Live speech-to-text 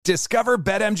Discover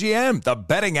BetMGM, the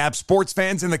betting app sports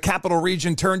fans in the capital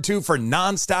region turn to for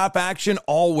nonstop action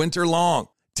all winter long.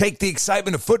 Take the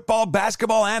excitement of football,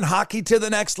 basketball, and hockey to the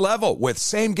next level with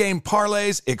same-game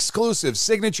parlays, exclusive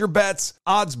signature bets,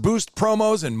 odds boost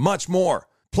promos, and much more.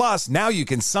 Plus, now you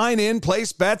can sign in,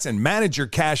 place bets, and manage your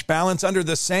cash balance under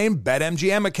the same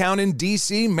BetMGM account in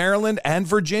D.C., Maryland, and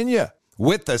Virginia.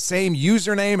 With the same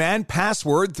username and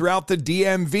password throughout the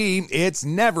DMV, it's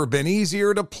never been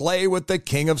easier to play with the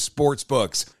king of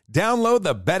sportsbooks. Download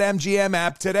the BetMGM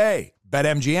app today.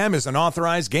 BetMGM is an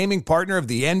authorized gaming partner of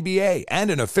the NBA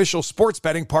and an official sports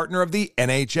betting partner of the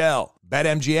NHL.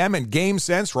 BetMGM and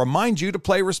GameSense remind you to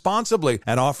play responsibly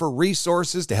and offer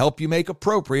resources to help you make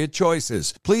appropriate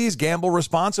choices. Please gamble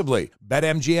responsibly.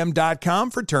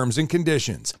 BetMGM.com for terms and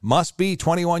conditions. Must be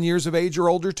 21 years of age or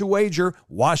older to wager.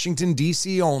 Washington,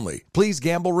 D.C. only. Please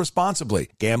gamble responsibly.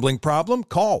 Gambling problem?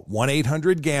 Call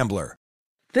 1-800-GAMBLER.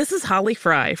 This is Holly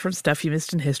Fry from Stuff You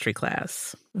Missed in History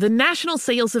class. The national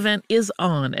sales event is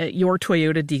on at your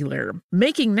Toyota dealer,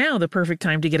 making now the perfect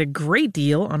time to get a great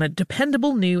deal on a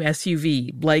dependable new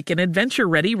SUV, like an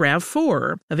adventure-ready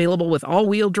RAV4. Available with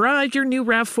all-wheel drive, your new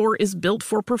RAV4 is built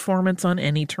for performance on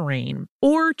any terrain.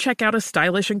 Or check out a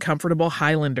stylish and comfortable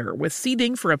Highlander with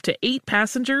seating for up to 8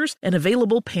 passengers and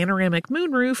available panoramic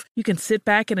moonroof. You can sit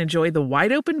back and enjoy the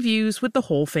wide-open views with the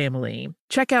whole family.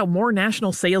 Check out more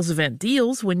national sales event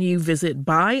deals when you visit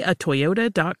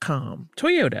buyatoyota.com.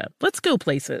 Toyota, let's go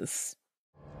places.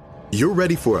 You're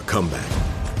ready for a comeback.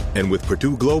 And with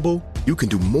Purdue Global, you can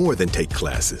do more than take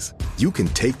classes. You can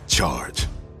take charge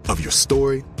of your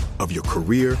story, of your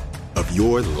career, of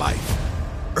your life.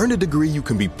 Earn a degree you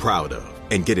can be proud of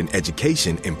and get an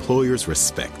education employers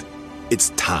respect.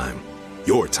 It's time,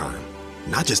 your time,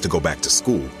 not just to go back to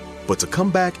school, but to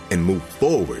come back and move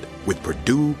forward with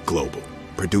Purdue Global,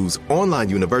 Purdue's online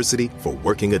university for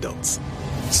working adults.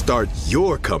 Start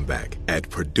your comeback at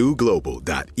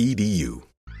purdueglobal.edu.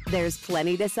 There's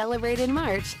plenty to celebrate in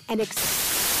March and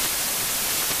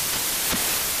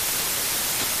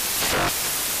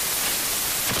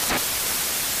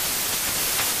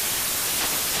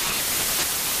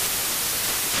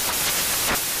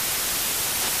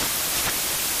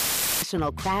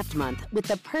National Craft Month with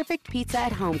the perfect pizza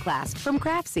at home class from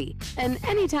Craftsy. And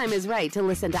anytime is right to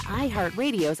listen to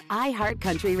iHeartRadio's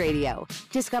iHeartCountry Radio.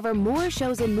 Discover more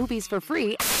shows and movies for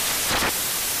free.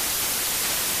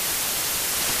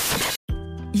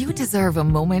 You deserve a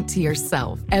moment to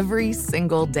yourself every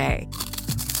single day.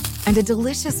 And a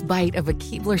delicious bite of a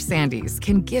Keebler Sandies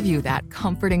can give you that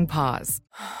comforting pause.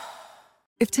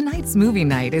 If tonight's movie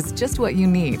night is just what you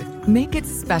need, make it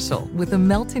special with the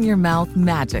melt-in-your-mouth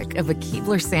magic of a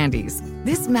Keebler Sandies.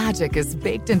 This magic is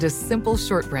baked into simple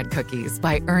shortbread cookies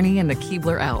by Ernie and the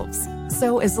Keebler Elves.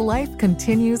 So as life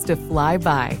continues to fly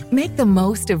by, make the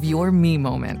most of your me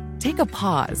moment. Take a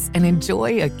pause and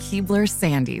enjoy a Keebler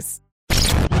Sandies.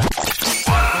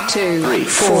 2, 3,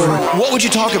 4. What would you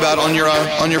talk about on your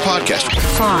podcast?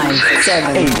 5,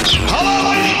 7, 8.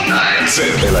 Hello, 9,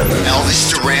 10, 11.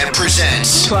 Elvis Duran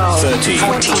presents 12, 13,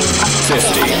 14,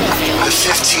 15. The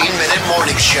 15-minute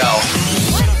morning show.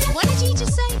 What did he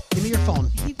just say? Give me your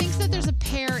phone. He thinks that there's a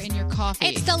pear in your coffee.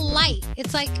 It's the light.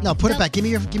 It's like No, put it back. Give me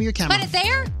your camera. Put it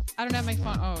there. I don't have my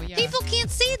phone. Oh, yeah. People can't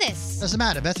see this. Doesn't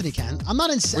matter. Bethany can. I'm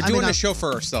not in. We're doing a show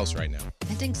for ourselves right now.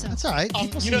 I think so. That's all right.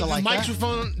 People seem to like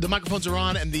the microphones are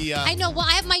on, and the. I know. Well,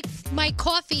 I have my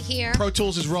coffee here. Pro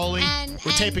Tools is rolling.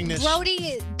 We're taping this.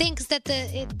 Brody thinks that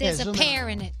there's a pear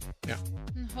in it. Yeah.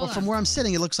 Well, from where I'm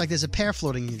sitting, it looks like there's a pear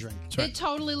floating in your drink. Right. It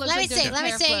totally looks like there's a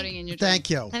pear floating in your drink.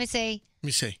 Thank you. Let me see.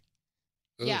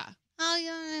 Yeah. Oh,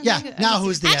 yeah. Yeah. Now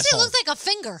who's the Actually, asshole? it looks like a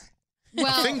finger.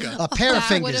 Well, a pair of that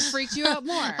fingers. would have freaked you out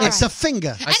more. It's a finger.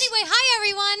 Anyway, hi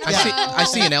everyone. I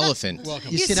see an elephant.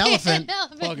 You see an elephant?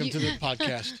 Welcome to the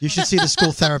podcast. You should see the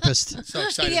school therapist. So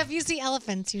excited. Yeah, if you see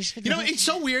elephants, you should. It's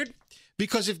so weird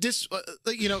because if this,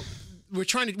 we're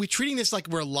treating this like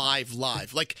we're live.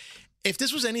 Like, if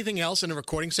this was anything else in a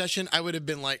recording session, I would have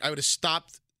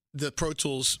stopped the Pro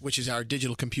Tools, which is our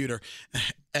digital computer,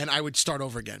 and I would start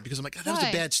over again because I'm like, that was a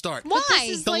bad start. Why? The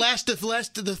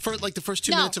first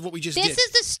 2 minutes of what we just did. This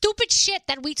is the stupid shit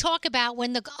that we talk about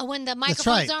when the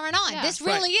microphones aren't on. Yeah. This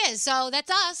really is. So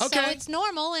that's us. Okay. So it's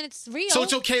normal and it's real. So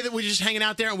it's okay that we're just hanging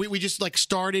out there and we just like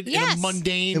started in a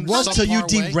mundane. It was till you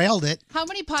subpar way. derailed it. How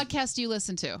many podcasts do you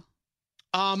listen to?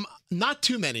 Not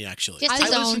too many actually. Just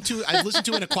his own. I listen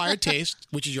to An Acquired Taste,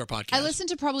 which is your podcast. I listen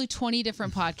to probably 20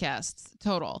 different podcasts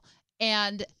total,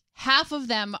 and half of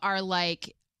them are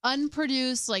like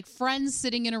unproduced, like friends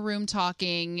sitting in a room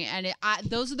talking, and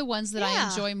those are the ones that I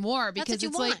enjoy more because That's what you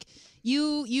it's want. like,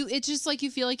 it's just like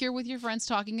you feel like you're with your friends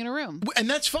talking in a room. And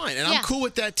that's fine. And I'm cool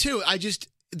with that too.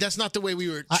 That's not the way we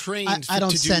were trained. I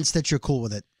don't sense that you're cool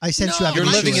with it. I sense you have. You're an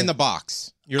issue living with in it. the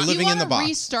box. You're living in the box. You want to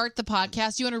restart the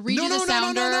podcast? You want to redo the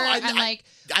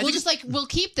sounder? We'll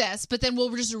keep this, but then we'll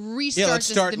just restart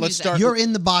the music. You're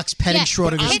in the box petting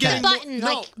Schrodinger's Hit cat. the button,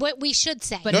 like what we should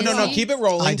say. No. Keep it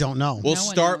rolling. I don't know.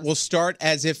 We'll start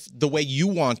as if the way you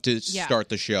want to start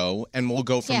the show, and we'll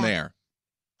go from there.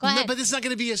 Go ahead. No, but it's not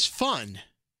going to be as fun.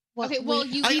 Okay, well,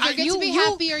 you either get to be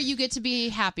happy or you get to be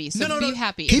happy. So be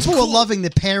happy. People were loving the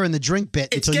pear and the drink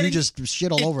bit until you just shit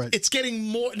all over it. It's getting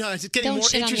more. No, it's getting more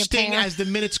interesting as the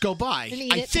minutes go by.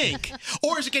 I think,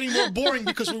 or is it getting more boring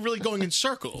because we're really going in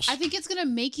circles? I think it's going to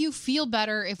make you feel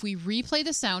better if we replay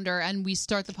the sounder and we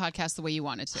start the podcast the way you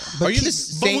want it to. But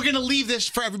we're going to leave this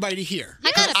for everybody to hear.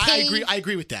 I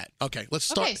agree with that. Okay, let's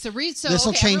start. Okay, so this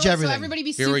will change everything. So everybody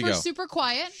be super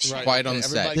quiet. Right. Quiet on the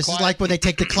set. This is like when they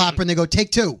take the clapper and they go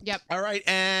take two. Yep. All right,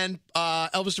 and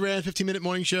Elvis Duran, 15-minute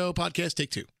morning show podcast, take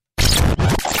 2.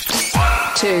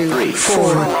 2, 3,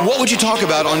 4. What would you talk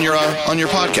about on your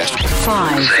podcast?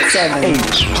 5, 7, 8.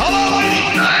 Hello,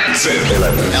 9, 10,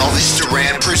 11. Elvis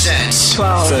Duran presents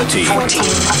 12, 13, 14, 15.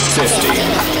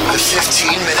 The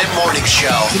 15-minute morning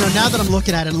show. You know, now that I'm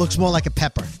looking at it, it looks more like a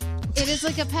pepper. It is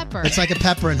like a pepper. It's like a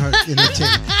pepper in her tea.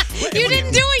 You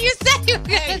didn't do what you said you were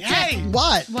going to say. Hey,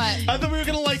 What? I thought we were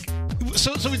going to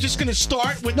So we're just going to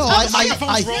start with No, the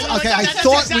microphones rolling? I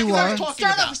thought we were.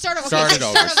 Start over. Start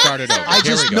it over. I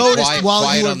just noticed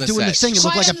while you were doing the thing, it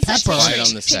looked like a pepper. Quiet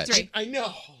on the set. Take 3. I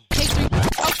know. Take 3. Oh,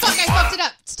 fuck, I fucked it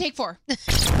up. It's take 4.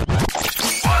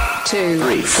 2,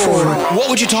 3, 4. What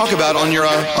would you talk about on your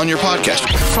podcast?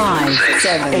 5,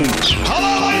 7, 8.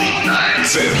 Hello, 9,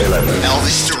 10, 11.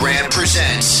 Elvis Duran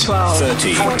presents 12,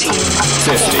 13, 14, 15.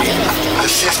 The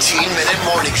 15-minute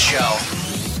morning show.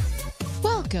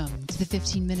 Welcome to the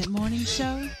 15-minute morning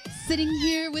show. Sitting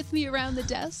here with me around the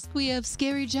desk, we have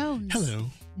Scary Jones. Hello.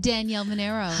 Danielle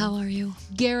Monero. How are you?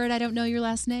 Garrett, I don't know your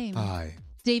last name. Hi.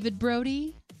 David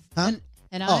Brody. Huh?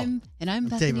 And I'm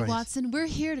Bethany David. Watson. We're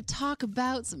here to talk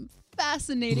about some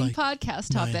fascinating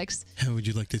podcast topics. How would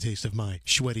you like the taste of my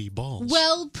sweaty balls?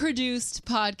 Well-produced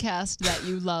podcast that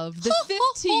you love. The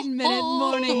 15-minute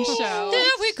morning show.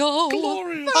 There we go.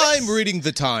 Glorious. I'm reading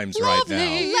the Times right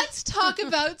now. Let's talk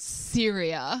about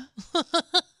Syria.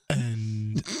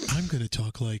 And I'm going to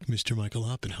talk like Mr. Michael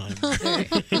Oppenheimer. Is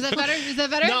that better? Is that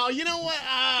better? No, you know what?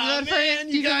 that for Man,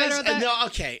 you? you Do guys. better with that? No,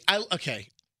 okay. Okay.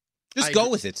 Just go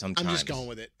with it sometimes. I'm just going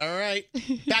with it. All right.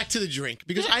 Back to the drink.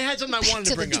 Because I had something I wanted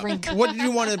to bring up. What did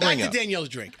you want to bring Back up? to Danielle's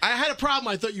drink. I had a problem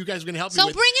I thought you guys were going to help me So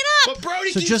with. bring it up. But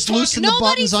Brody So keeps just talking. loosen the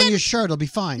Nobody buttons on said- your shirt. It'll be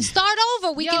fine. Start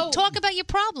over. We Yo. can talk about your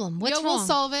problem. What's Yo, wrong? we'll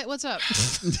solve it. What's up?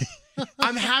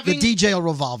 I'm The having... DJ will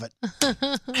revolve it.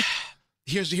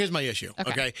 Here's my issue,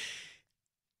 okay?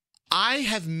 I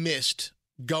have missed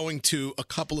going to a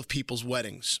couple of people's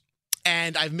weddings,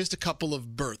 and I've missed a couple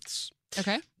of births.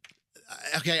 Okay.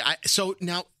 Okay, so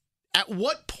now, at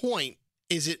what point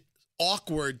is it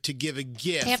awkward to give a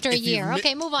gift? After a if you've year.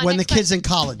 Okay, move on. When the Next kid's in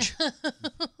college.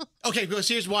 Okay, because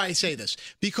here's why I say this.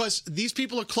 Because these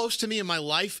people are close to me in my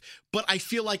life, but I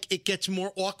feel like it gets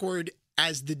more awkward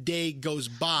as the day goes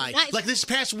by. Like this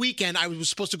past weekend, I was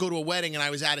supposed to go to a wedding and I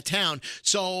was out of town,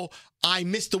 so I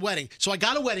missed the wedding. So I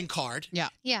got a wedding card. Yeah.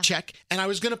 Check. And I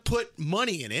was going to put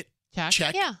money in it.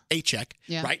 Check. Yeah. A check.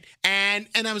 Yeah. Right. And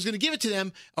I was going to give it to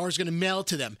them, or I was going to mail it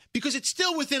to them, because it's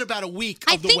still within about a week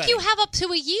I of the think wedding. you have up to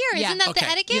a year. Yeah. Isn't that Okay.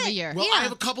 the etiquette? Give a year. Well, yeah. I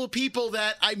have a couple of people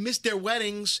that I missed their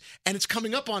weddings, and it's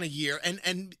coming up on a year.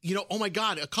 And you know, oh my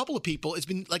God, a couple of people, it's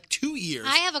been like 2 years.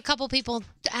 I have a couple people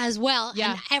as well.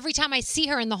 Yeah. And every time I see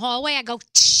her in the hallway, I go,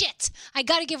 shit, I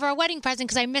got to give her a wedding present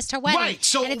because I missed her wedding. Right,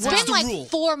 so and it's what's been the like rule?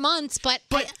 4 months, but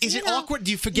is it you know, awkward?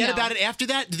 Do you forget No. about it after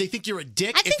that? Do they think you're a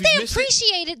dick? I think if you they missed it?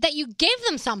 appreciate it that you gave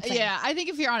them something. Yeah, I think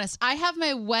if you're honest, I have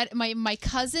my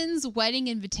cousin's wedding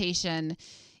invitation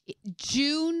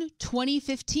June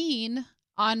 2015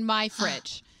 on my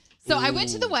fridge. So I went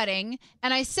to the wedding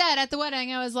and I said at the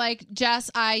wedding, I was like,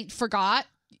 Jess, I forgot.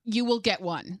 You will get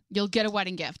one. You'll get a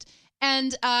wedding gift.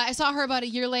 And I saw her about a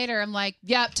year later. I'm like,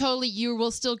 yeah, totally. You will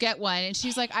still get one. And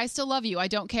she's like, I still love you. I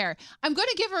don't care. I'm going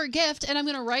to give her a gift and I'm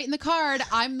going to write in the card,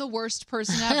 I'm the worst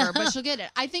person ever, but she'll get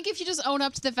it. I think if you just own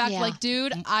up to the fact, Yeah. like,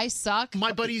 dude, I suck.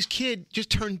 My buddy's kid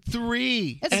just turned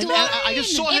 3. It's and fine. I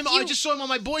just saw him. If you- I just saw him on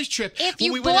my boys' trip. If when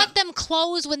you we went bought out. them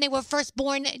clothes when they were first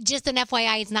born, just an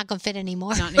FYI, it's not going to fit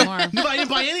anymore. Not anymore. No, I didn't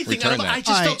buy anything. Return that. I just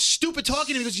All right. felt stupid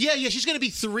talking to him. He goes, yeah, she's going to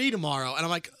be 3 tomorrow. And I'm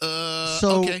like,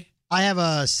 So okay. I have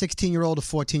a 16-year-old, a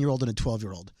 14-year-old, and a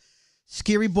 12-year-old.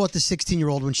 Scary bought the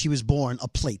 16-year-old when she was born a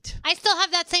plate. I still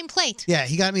have that same plate. Yeah,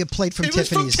 he got me a plate from It was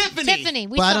from Tiffany's. Tiffany.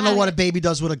 We But I still don't know have what it. a baby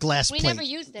does with a glass We plate. never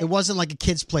used it. It wasn't like a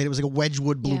kid's plate. It was like a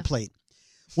Wedgwood blue Yeah. plate.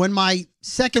 When my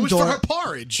second It was for daughter, her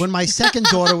porridge. when my second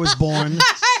daughter was born,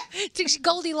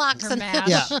 Goldilocks and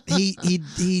yeah,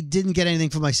 he didn't get anything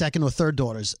for my second or third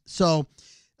daughters. So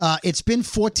it's been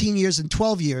 14 years and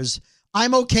 12 years.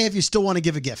 I'm okay if you still want to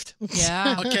give a gift.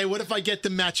 Yeah. Okay, what if I get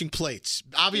them matching plates?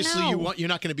 Obviously, No. you're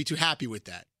not going to be too happy with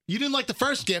that. You didn't like the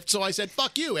first gift, so I said,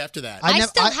 fuck you after that. I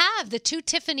still have the 2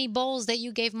 Tiffany bowls that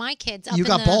you gave my kids. Up You in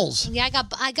got the- bowls? Yeah, I got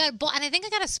a bowl, and I think I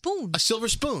got a spoon. A silver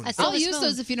spoon. A silver I'll use spoon.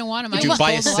 those if you don't want them. Did you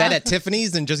buy a set at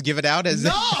Tiffany's and just give it out as?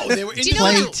 No, they were Do you know what,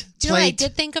 individual. do you know what I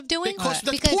did think of doing? They cost-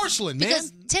 that's porcelain, man.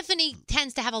 Because Tiffany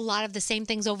tends to have a lot of the same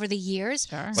things over the years.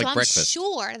 So Like I'm breakfast.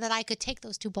 sure that I could take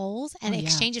those 2 bowls and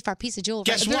exchange it for a piece of jewelry.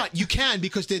 Guess what? You can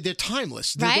because they're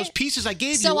timeless. Right? Those pieces I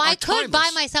gave you So are I could buy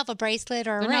timeless. myself a bracelet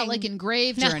or a They're ring. not like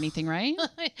engraved No. or anything, right?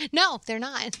 No, they're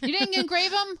not. You didn't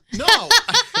engrave them? No,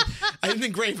 I didn't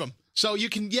engrave them. So you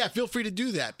can, feel free to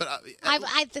do that. But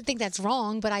I think that's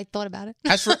wrong, but I thought about it.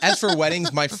 As for weddings,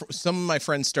 some of my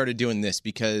friends started doing this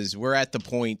because we're at the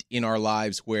point in our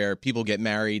lives where people get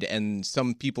married, and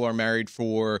some people are married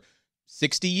for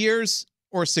 60 years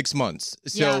or 6 months.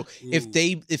 So if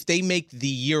they make the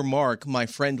year mark, my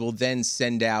friend will then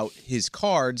send out his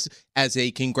cards as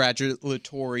a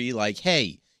congratulatory, like,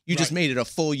 hey, you just made it a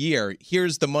full year.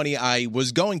 Here's the money I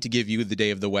was going to give you the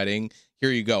day of the wedding.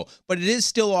 Here you go. But it is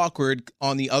still awkward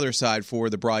on the other side for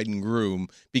the bride and groom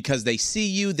because they see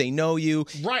you, they know you.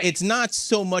 Right. It's not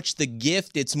so much the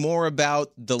gift, it's more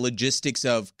about the logistics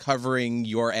of covering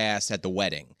your ass at the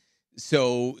wedding.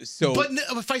 So But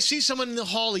if I see someone in the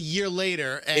hall a year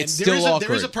later, and It's there still is a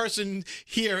awkward. person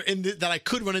here that I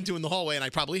could run into in the hallway, and I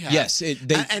probably have. Yes,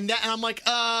 and I'm like,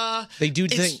 they do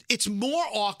it's, think it's more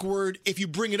awkward if you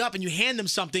bring it up and you hand them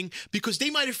something because they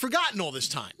might have forgotten all this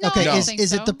time. Okay,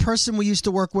 is it the person we used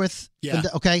to work with? Yeah.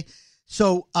 Okay,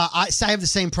 so I have the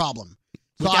same problem.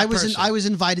 So With that I was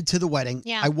invited to the wedding.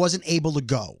 Yeah. I wasn't able to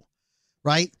go,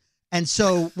 right? And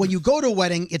so when you go to a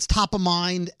wedding, it's top of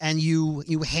mind, and you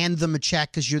hand them a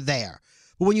check because you're there.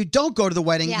 But when you don't go to the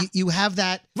wedding, Yeah. you have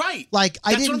that Right. like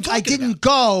That's what I'm I talking didn't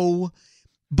go,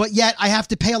 but yet I have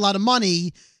to pay a lot of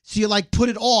money. So you like put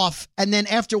it off, and then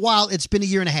after a while, it's been a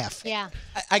year and a half. Yeah.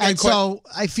 And so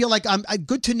I feel like I'm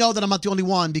good to know that I'm not the only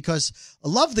one because I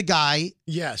love the guy.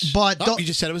 Yes. But Oh, don't, you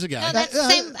just said it was a guy. No, that's the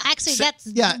same. Actually, that's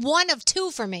yeah. 1 of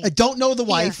 2 for me. I don't know the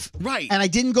wife. Right. And I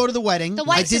didn't go to the wedding. The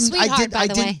wife's I a didn't, sweetheart, by I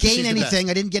the didn't way. gain She's the anything. best.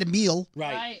 I didn't get a meal.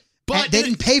 Right. And they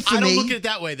didn't pay for I don't me. look at it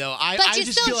that way, though. But I you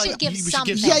just still feel like should give we should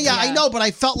something. give Yeah, something. yeah, I know, but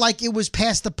I felt like it was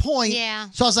past the point. Yeah.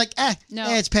 So I was like, No.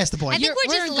 it's past the point. I think we're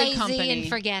we're just in good lazy company. and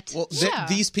forget. well, Yeah.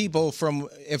 these people from,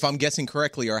 if I'm guessing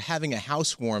correctly, are having a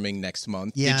housewarming next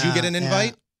month. Did you Yeah, get an yeah.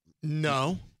 invite?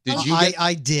 No. Did you get?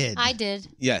 I did. I did.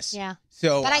 Yes. Yeah.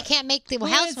 So But I can't make the Who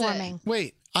is housewarming.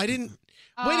 Wait, I didn't.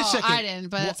 Wait a Oh, second. I didn't,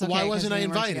 but that's okay. Why 'cause wasn't I we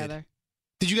weren't invited? together.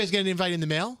 Did you guys get an invite in the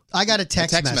mail? I got a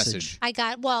text, text message. message. I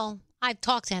got, well, I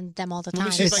talk to them all the Let me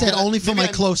time. see It if I said got only for maybe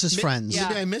my closest friends. Yeah.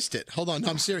 Maybe I missed it. Hold on, no,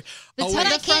 I'm serious. The wait. front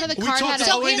I of the We card talked. had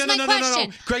So oh, wait, here's no, my no, no, no, no.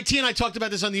 question. Greg T and I talked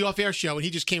about this on the off-air show, and he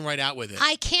just came right out with it.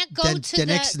 I can't go Then- to then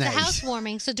the ixnay.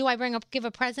 housewarming, so do I give a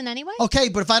present anyway? Okay,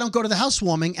 but if I don't go to the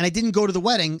housewarming and I didn't go to the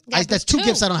wedding, Yeah, that's but 2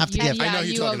 gifts I don't have to Yeah, give. I know who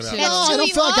you you're talking owe about. too. That's I two don't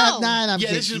you feel like owe. I'm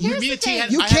yeah, this is Here's me the and T.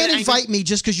 Had, You I had can't an angry- invite me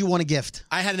just because you want a gift.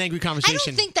 I had an angry I conversation.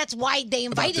 don't think that's why they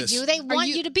invited this. you. They want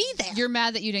you- you to be there. You're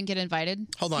mad that you didn't get invited?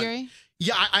 Hold on. Fury?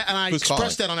 Yeah, I Who's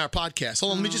expressed calling? that on our podcast.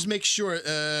 Hold on, let me just make sure.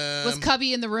 Was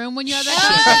Cubby in the room when you had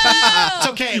that It's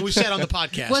okay. We said on the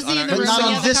podcast. Was he on in our- the room not when on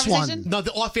you had the this one. conversation? No,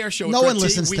 the off-air show. with No Greg one T,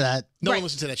 listens to that. No Right. one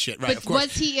listens to that shit. Right, But of course.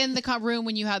 was he in the room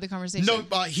when you had the conversation?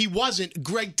 No, he wasn't.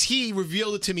 Greg T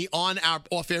revealed it to me on our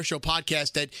off-air show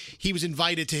podcast that he was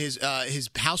invited to his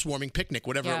housewarming picnic,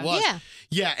 whatever Yeah. it was. Yeah.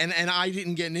 Yeah, and I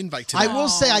didn't get an invite to I that. will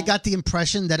say I got the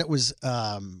impression that it was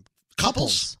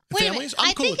Couples, Wait a families. minute. I'm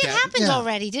I cool think with it that. happened Yeah.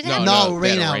 already. Did it? No, happen? no, no,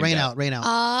 rain they had out, it rain rained out, rain out.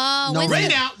 Oh, No when's rain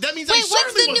the- out. That means I Wait,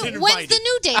 certainly wasn't when's invited. the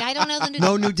new date? I don't know the new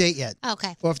No date. new date yet.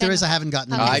 Okay. Or if there is, I haven't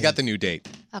gotten Okay. it. I got the new date.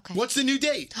 Okay. What's the new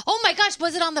date? Oh my gosh,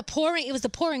 was it on the pouring? It was the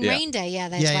pouring Yeah. rain day. Yeah,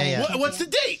 that's Yeah, right. yeah, yeah. What's the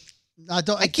date? I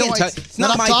can't don't- tell. It's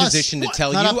not my up to us. position to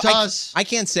tell Not you. up to us. I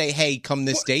can't say, hey, come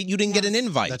this date. You didn't get an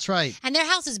invite. That's right. And their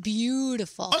house is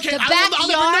beautiful. Okay, the I'll backyard.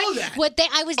 never know that.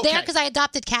 I was there Okay. because I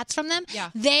adopted cats from them. Yeah.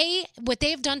 What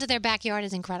they've done to their backyard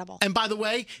is incredible. And by the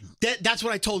way, that's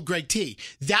what I told Greg T.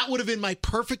 That would have been my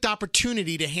perfect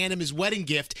opportunity to hand him his wedding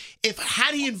gift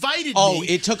had he invited Oh, me.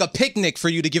 it took a picnic for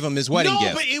you to give him his wedding no,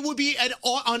 gift. but it would be an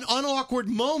unawkward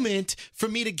moment for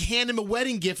me to hand him a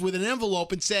wedding gift with an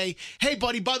envelope and say, "Hey,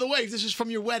 buddy, by the way, guys, this is from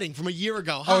your wedding from a year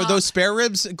ago. Oh, are those spare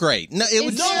ribs? Great. No, it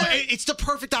was. It's the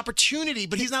perfect opportunity,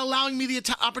 but he's not allowing me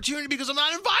the opportunity because I'm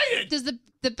not invited. Does the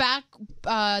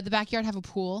backyard have a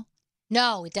pool?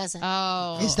 No, it doesn't.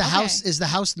 Oh, Is the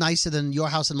house nicer than your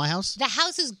house and my house? The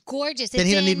house is gorgeous. Then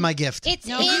he doesn't need my gift. It's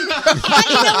in. But you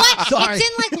know what? Sorry. It's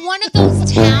in like one of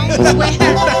those towns where.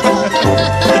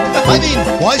 I mean,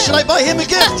 why should I buy him a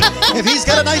gift? If he's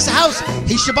got a nice house,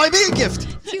 he should buy me a gift.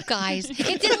 You guys,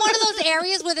 it's in one of those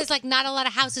areas where there's like not a lot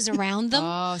of houses around them.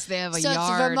 Oh, so they have a So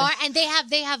yard. and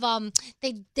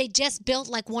they just built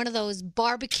like one of those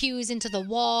barbecues into the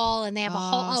wall, and they have a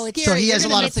whole. Oh, it's So he has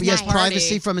nice. he has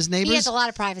privacy from his neighbors. He has a lot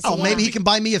of privacy. Oh, yeah. maybe he can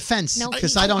buy me a fence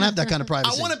because I don't have that kind of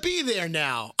privacy. I want to be there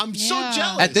now. I'm so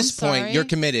jealous. At this point, you're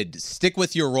committed. Stick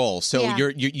with your role. So Yeah.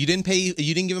 you didn't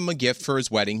give him a gift for his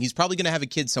wedding. He's probably going to have a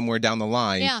kid somewhere down the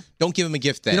line. Yeah. Don't give him a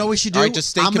gift then. You know what we should do? All right, just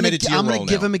stay committed to your I'm role going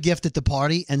to give now. him a gift at the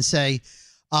party and say,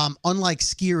 unlike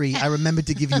Skiri, I remembered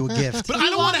to give you a gift. But I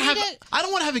don't want to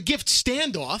have a gift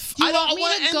standoff. I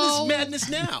want to end this madness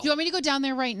now. Do you want me to go down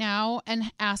there right now and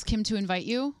ask him to invite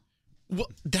you? Well,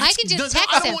 I can just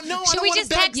text him. Should we just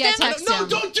text him? No,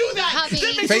 don't do that. Hubby.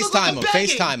 That makes it look like FaceTime him. I'm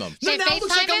begging. FaceTime him. No, now it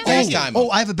looks like I'm FaceTime begging. Oh,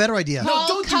 I have a better idea. No,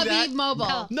 don't do Cubby that.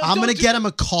 Mobile. No, I'm going to don't get him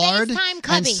a card FaceTime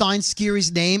Cubby. and sign Skiri's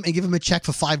name and give him a check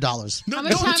for $5. No, How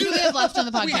much don't time do do we that. have left on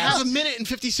the podcast? We have a minute and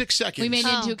 56 seconds. We may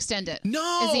need to extend it.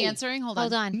 No. Is he answering? Hold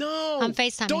on. No. I'm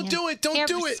FaceTiming Don't him. do it. Don't Here,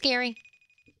 do it. Scary.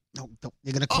 No,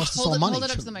 you're going to cost us Hold all it, money. hold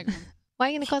it up to the microphone. Why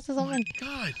are you going to cost us all money?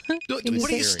 God. Give me What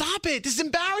are you? Scary. Stop it. This is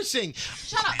embarrassing.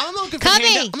 Shut up. I'm not looking for Cubby,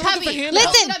 handout. I'm not looking for handouts.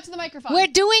 listen. Hold it up to the microphone. We're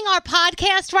doing our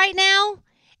podcast right now,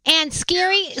 and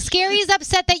Scary is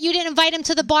upset that you didn't invite him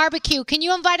to the barbecue. Can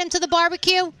you invite him to the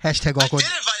barbecue? Hashtag awkward. I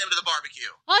did invite him to the barbecue.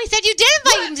 Oh, he said you did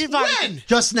invite him to the barbecue. When?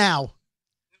 Just now.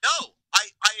 No, I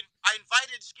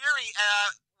invited Scary.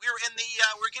 We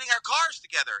were getting our cars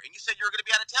together, and you said you were going to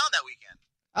be out of town that weekend.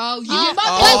 Oh, you Oh, did. but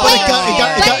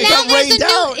it now got there's rained a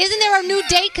new. out. Isn't there a new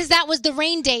date? Because that was the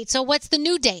rain date. So what's the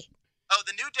new date? Oh,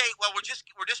 the new date. Well, we're just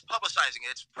publicizing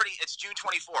it. It's June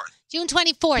 24th. June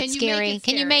 24th. Can you Scary. make it,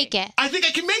 Can you Scary? make it? I think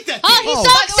I can make that. Oh, date. he's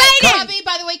so excited.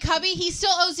 By the way, Cubby, he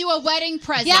still owes you a wedding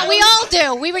present. Yeah, we all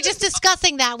do. We were just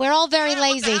discussing that. We're all very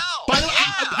lazy. By the way,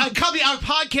 Cubby, our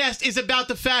podcast is about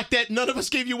the fact that none of us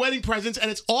gave you wedding presents, and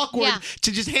it's awkward Yeah.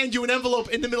 to just hand you an envelope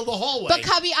in the middle of the hallway. But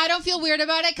Cubby, I don't feel weird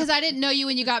about it because I didn't know you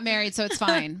when you got married, so it's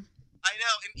fine. I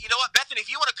know. And you know what, Bethany, if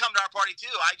you want to come to our party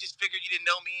too, I just figured you didn't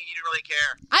know me and you didn't really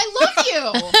care. I love you.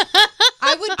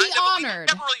 I would be honored.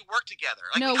 We never really worked together.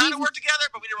 Like, No, we kind of we've- worked together,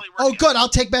 but we didn't really work Oh, together. good. I'll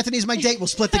take Bethany as my date. We'll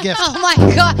split the gift. Oh my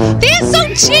God, they're so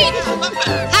cheap.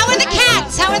 How are the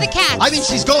cats? How are the cats? I mean,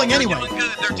 she's going anyway.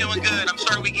 They're doing good. I'm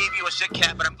sorry we gave you a sick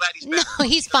cat, but I'm glad he's back. No,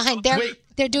 he's fine.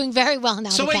 They're doing very well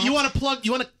now. So the wait, cats. you want to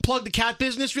plug the cat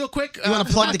business real quick? You want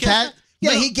to plug the cat?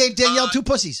 Yeah, he gave Danielle 2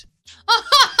 pussies.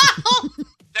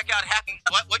 Check out Happy.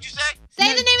 What'd you say?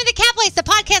 Say the name of the cat place. The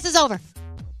podcast is over.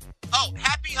 Oh,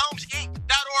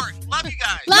 happyhomesinc.org. Love you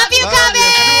guys. Love you, Cubby.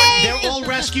 They're all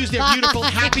rescues. They're beautiful.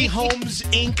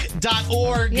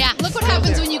 Happyhomesinc.org. Yeah, look what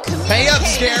happens when you communicate. Pay up,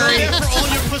 Scary. There for all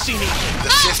your pussy needs. The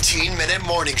 15-minute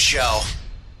morning show.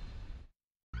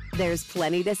 There's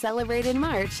plenty to celebrate in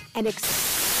March and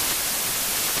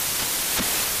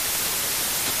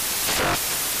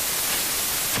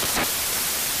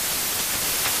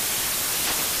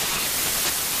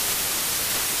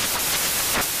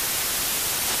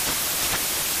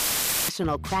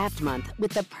National Craft Month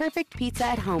with the perfect pizza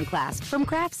at home class from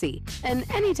Craftsy. And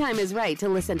anytime is right to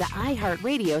listen to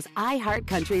iHeartRadio's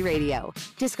iHeartCountry Radio.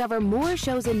 Discover more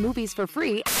shows and movies for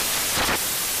free.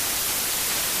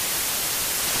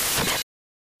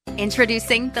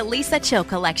 Introducing the Lisa Chill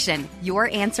Collection, your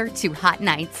answer to hot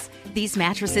nights. These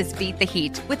mattresses beat the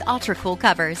heat with ultra-cool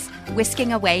covers,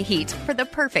 whisking away heat for the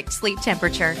perfect sleep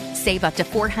temperature. Save up to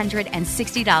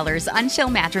 $460 on Chill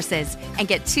mattresses and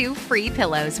get 2 free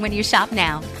pillows when you shop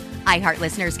now. iHeart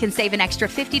listeners can save an extra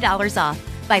 $50 off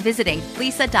by visiting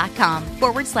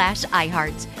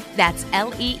lisa.com/iHeart. That's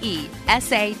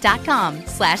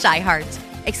LEESA.com/iHeart.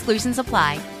 Exclusions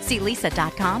apply. See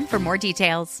lisa.com for more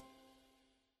details.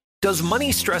 Does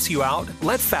money stress you out?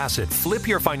 Let Facet flip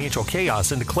your financial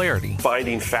chaos into clarity.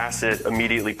 Finding Facet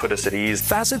immediately put us at ease.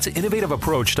 Facet's innovative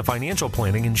approach to financial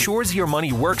planning ensures your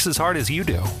money works as hard as you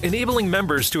do, enabling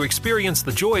members to experience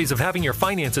the joys of having your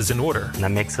finances in order. And that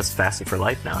makes us Facet for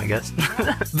life now, I guess.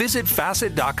 Visit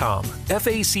Facet.com,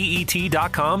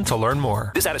 FACET.com to learn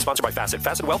more. This ad is sponsored by Facet.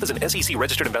 Facet Wealth is an SEC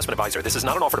registered investment advisor. This is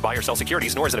not an offer to buy or sell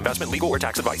securities, nor is it investment, legal, or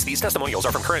tax advice. These testimonials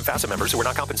are from current Facet members who are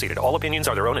not compensated. All opinions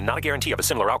are their own and not a guarantee of a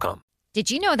similar outcome. Did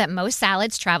you know that most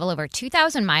salads travel over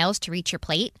 2,000 miles to reach your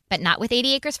plate, but not with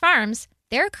 80 Acres Farms?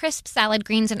 Their crisp salad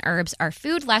greens and herbs are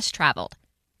food less traveled,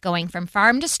 going from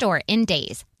farm to store in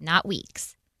days, not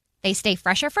weeks. They stay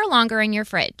fresher for longer in your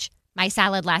fridge. My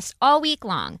salad lasts all week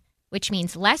long, which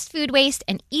means less food waste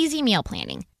and easy meal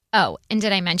planning. Oh, and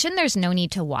did I mention there's no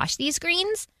need to wash these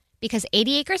greens? Because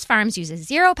 80 Acres Farms uses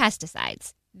 0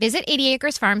 pesticides. Visit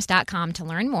 80acresfarms.com to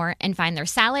learn more and find their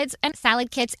salads and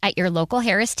salad kits at your local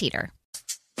Harris Teeter.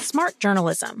 Smart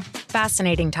journalism.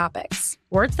 Fascinating topics.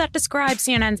 Words that describe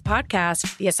CNN's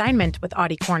podcast, The Assignment with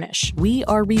Audie Cornish. We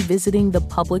are revisiting the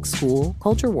public school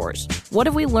culture wars. What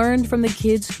have we learned from the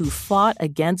kids who fought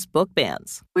against book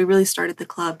bans? We really started the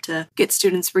club to get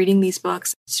students reading these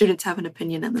books. Students have an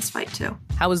opinion in this fight, too.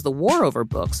 How has the war over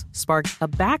books sparked a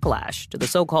backlash to the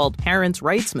so-called parents'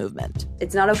 rights movement?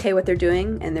 It's not okay what they're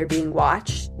doing, and they're being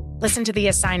watched. Listen to The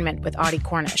Assignment with Audie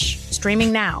Cornish.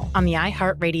 Streaming now on the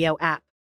iHeartRadio app.